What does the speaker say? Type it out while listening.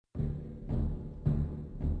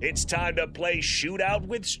It's time to play Shootout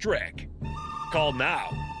with Strick. Call now,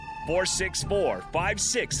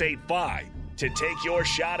 464-5685, to take your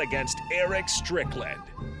shot against Eric Strickland.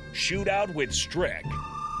 Shootout with Strick.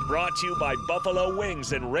 Brought to you by Buffalo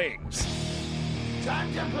Wings and Rings.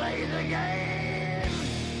 Time to play the game!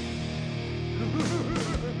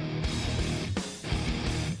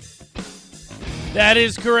 That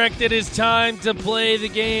is correct. It is time to play the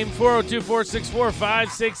game.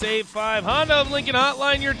 402-464-5685. Honda of Lincoln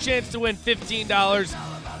Hotline, your chance to win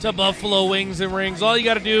 $15 to Buffalo Wings and Rings. All you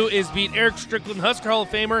got to do is beat Eric Strickland, Husker Hall of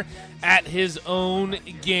Famer, at his own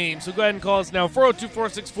game. So go ahead and call us now,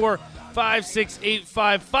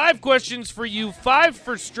 402-464-5685. 5 questions for you, 5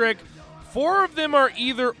 for Strick. 4 of them are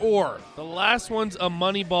either or. The last one's a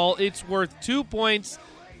money ball. It's worth 2 points.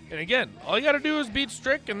 And again, all you got to do is beat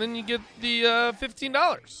Strick, and then you get the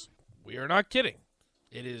 $15. We are not kidding.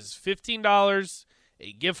 It is $15,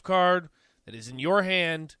 a gift card that is in your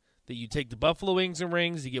hand, that you take to Buffalo Wings and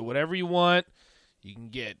Rings. You get whatever you want. You can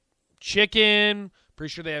get chicken.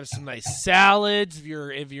 Pretty sure they have some nice salads. If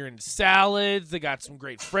you're in salads, they got some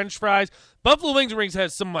great French fries. Buffalo Wings and Rings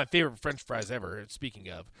has some of my favorite French fries ever, speaking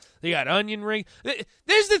of. They got onion rings.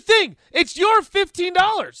 There's the thing. It's your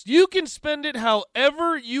 $15. You can spend it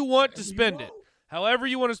however you want to spend it. However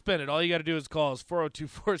you want to spend it. All you got to do is call us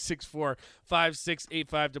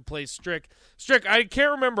 402-464-5685 to play Strick. Strick, I can't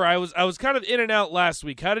remember. I was kind of in and out last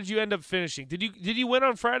week. How did you end up finishing? Did you win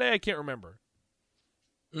on Friday? I can't remember.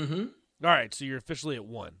 Mm-hmm. All right, so you're officially at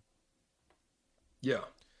 1. Yeah.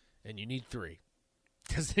 And you need 3.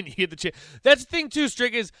 Because then you get the chance. That's the thing, too,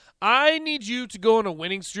 Strick, is I need you to go on a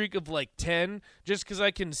winning streak of like 10 just because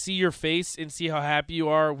I can see your face and see how happy you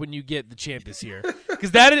are when you get the champ this year.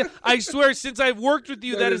 Because that is, I swear, since I've worked with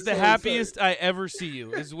you, that is the happiest I ever see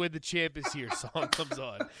you, is when the champ is here song comes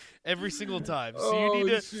on. Every single time. So you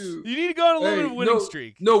need to go on a little bit of a winning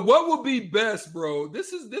streak. No, what would be best, bro?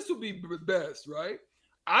 This would be best, right?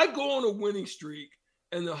 I go on a winning streak,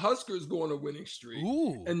 and the Huskers go on a winning streak.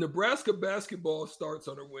 Ooh. And Nebraska basketball starts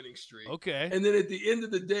on a winning streak. Okay. And then at the end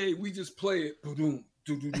of the day, we just play it. Then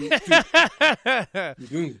there's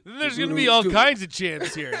going to be all kinds of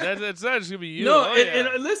champs here. That's not just going to be you. No,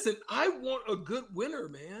 and listen, I want a good winner,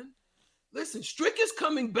 man. Listen, Strick is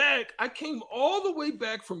coming back. I came all the way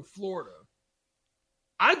back from Florida.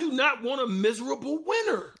 I do not want a miserable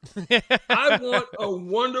winner. I want a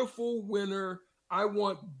wonderful winner. I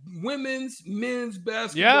want men's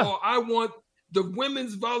basketball. Yeah. I want the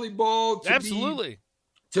women's volleyball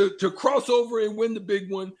to cross over and win the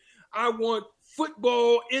big one. I want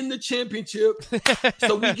football in the championship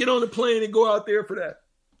so we get on the plane and go out there for that.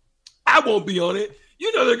 I won't be on it.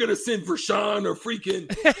 You know they're going to send for Sean or freaking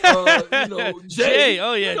Jay.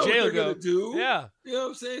 Oh, yeah, Jay will go. Do. Yeah. You know what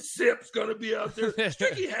I'm saying? Sip's going to be out there.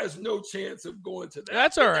 Stricky has no chance of going to that.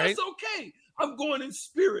 That's all right. That's okay. I'm going in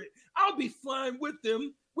spirit. I'll be flying with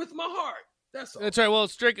them with my heart. That's all. That's right. Well,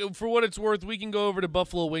 Strick, for what it's worth, we can go over to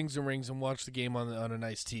Buffalo Wings and Rings and watch the game on a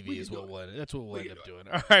nice TV. That's what we'll end up doing.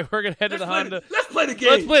 All right, we're going to head to the Honda. Let's play the game.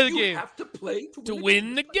 Let's play the game. You have to play to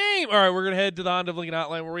win the game. All right, we're going to head to the Honda of Lincoln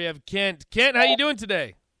Hotline where we have Kent. Kent, how you doing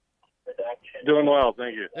today? Doing well,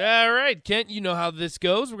 thank you. All right, Kent, you know how this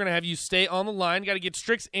goes. We're going to have you stay on the line. Got to get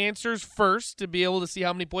Strick's answers first to be able to see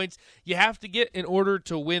how many points you have to get in order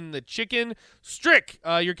to win the chicken. Strick,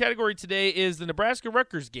 your category today is the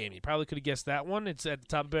Nebraska-Rutgers game. You probably could have guessed that one. It's at the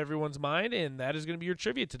top of everyone's mind, and that is going to be your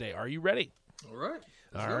trivia today. Are you ready? All right.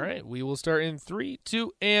 All right, we will start in 3,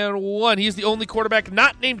 2, and 1. He's the only quarterback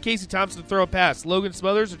not named Casey Thompson to throw a pass. Logan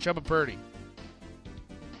Smothers or Chubba Purdy?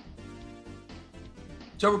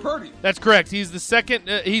 Chubba Purdy. That's correct. He's the second.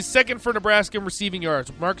 He's second for Nebraska in receiving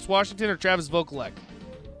yards. Marcus Washington or Travis Vokalek?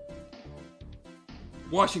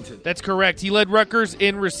 Washington. That's correct. He led Rutgers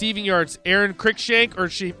in receiving yards. Aaron Cruikshank or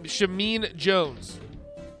Shameen Jones?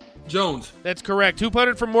 Jones. That's correct. Who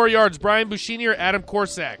punted for more yards, Brian Buschini or Adam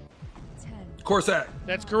Korsak? Korsak.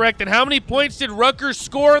 That's correct. And how many points did Rutgers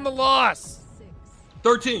score in the loss?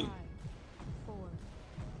 13.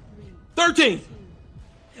 13.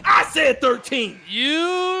 I said 13.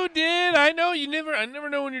 You did. I know. I never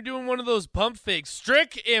know when you're doing one of those pump fakes.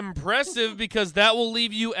 Strick, impressive, because that will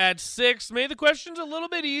leave you at 6. Made the questions a little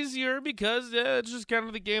bit easier because it's just kind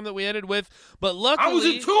of the game that we ended with. But luckily, I was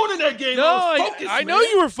in tune in that game. No, I was focused, I know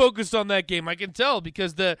you were focused on that game. I can tell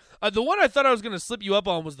because the one I thought I was going to slip you up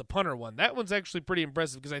on was the punter one. That one's actually pretty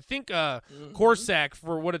impressive because I think Korsak,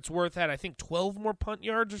 for what it's worth, had 12 more punt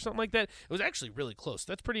yards or something like that. It was actually really close.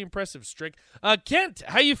 That's pretty impressive, Strick. Kent,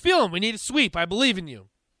 how you feeling? We need a sweep. I believe in you.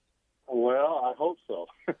 Well, I hope so.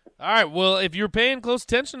 All right. Well, if you're paying close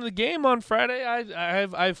attention to the game on Friday,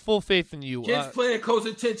 I have full faith in you. Kent's playing close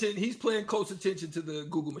attention. He's playing close attention to the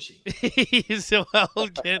Google machine. So, well,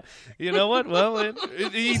 Kent, you know what? Well,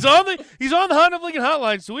 he's on the Honda of Lincoln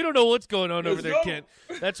hotline, so we don't know what's going on over there, Kent.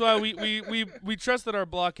 That's why we trust that our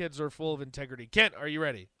blockheads are full of integrity. Kent, are you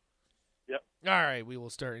ready? Yep. All right. We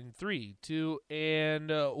will start in 3, 2,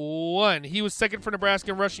 and 1. He was second for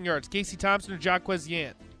Nebraska in rushing yards. Casey Thompson or Jaquez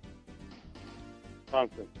Yant?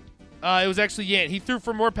 Thompson. It was actually Yant. He threw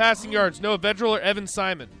for more passing yards. Noah Vedral or Evan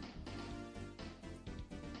Simon?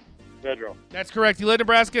 Vedral. That's correct. He led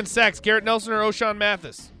Nebraska in sacks. Garrett Nelson or O'Shawn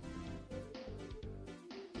Mathis?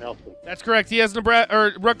 Nelson. That's correct. He has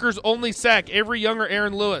Rutgers' only sack. Avery Young or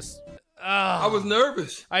Aaron Lewis? I was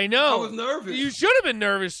nervous. I know. I was nervous. You should have been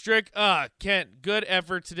nervous, Strick. Kent, good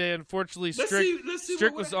effort today. Unfortunately,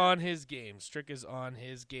 Strick was on his game. Strick is on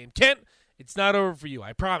his game. Kent, it's not over for you.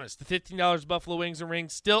 I promise. The $15 Buffalo Wings and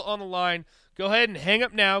Rings still on the line. Go ahead and hang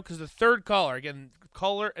up now because the third caller, again,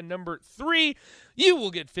 caller and number 3, you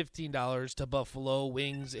will get $15 to Buffalo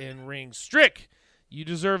Wings and Rings. Strick, you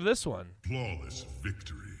deserve this one. Flawless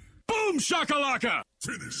victory. Boom shakalaka!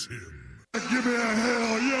 Finish him. Give me a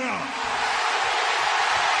hell yeah.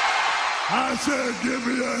 I said give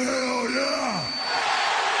me a hell yeah.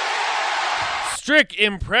 Strick,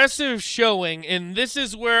 impressive showing, and this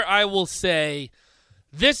is where I will say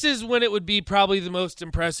this is when it would be probably the most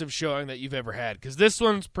impressive showing that you've ever had, because this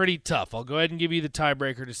one's pretty tough. I'll go ahead and give you the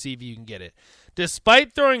tiebreaker to see if you can get it.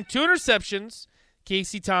 Despite throwing 2 interceptions,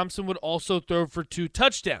 Casey Thompson would also throw for 2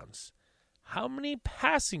 touchdowns. How many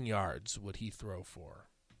passing yards would he throw for?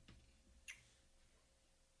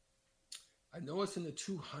 I know it's in the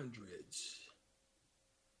 200s.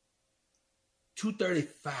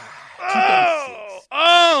 235. 236.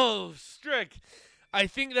 Oh, Strick. I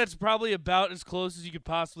think that's probably about as close as you could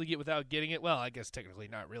possibly get without getting it. Well, I guess technically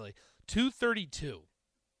not really. 232.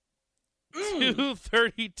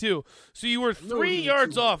 232. So you were 3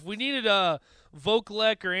 yards off. We needed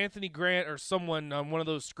Vokalek or Anthony Grant or someone on one of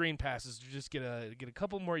those screen passes to just get a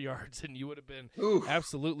couple more yards, and you would have been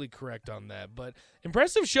absolutely correct on that. But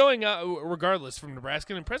impressive showing, regardless, from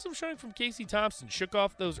Nebraska. An impressive showing from Casey Thompson. Shook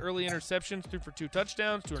off those early interceptions, threw for 2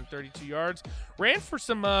 touchdowns, 232 yards, ran for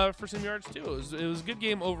some yards too. It was a good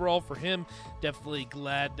game overall for him. Definitely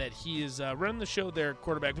glad that he is running the show there,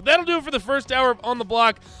 quarterback. But that'll do it for the first hour of On the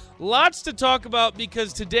Block. Lots to talk about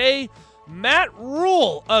because today, Matt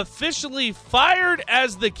Rule officially fired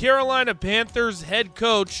as the Carolina Panthers head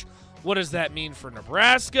coach. What does that mean for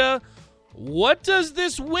Nebraska? What does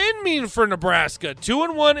this win mean for Nebraska?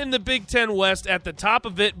 2-1 in the Big Ten West at the top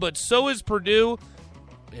of it, but so is Purdue.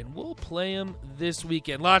 And we'll play them this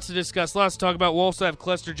weekend. Lots to discuss, lots to talk about. We'll also have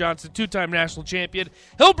Clester Johnson, 2-time national champion.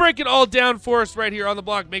 He'll break it all down for us right here on the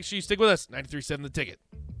block. Make sure you stick with us. 93.7 The Ticket.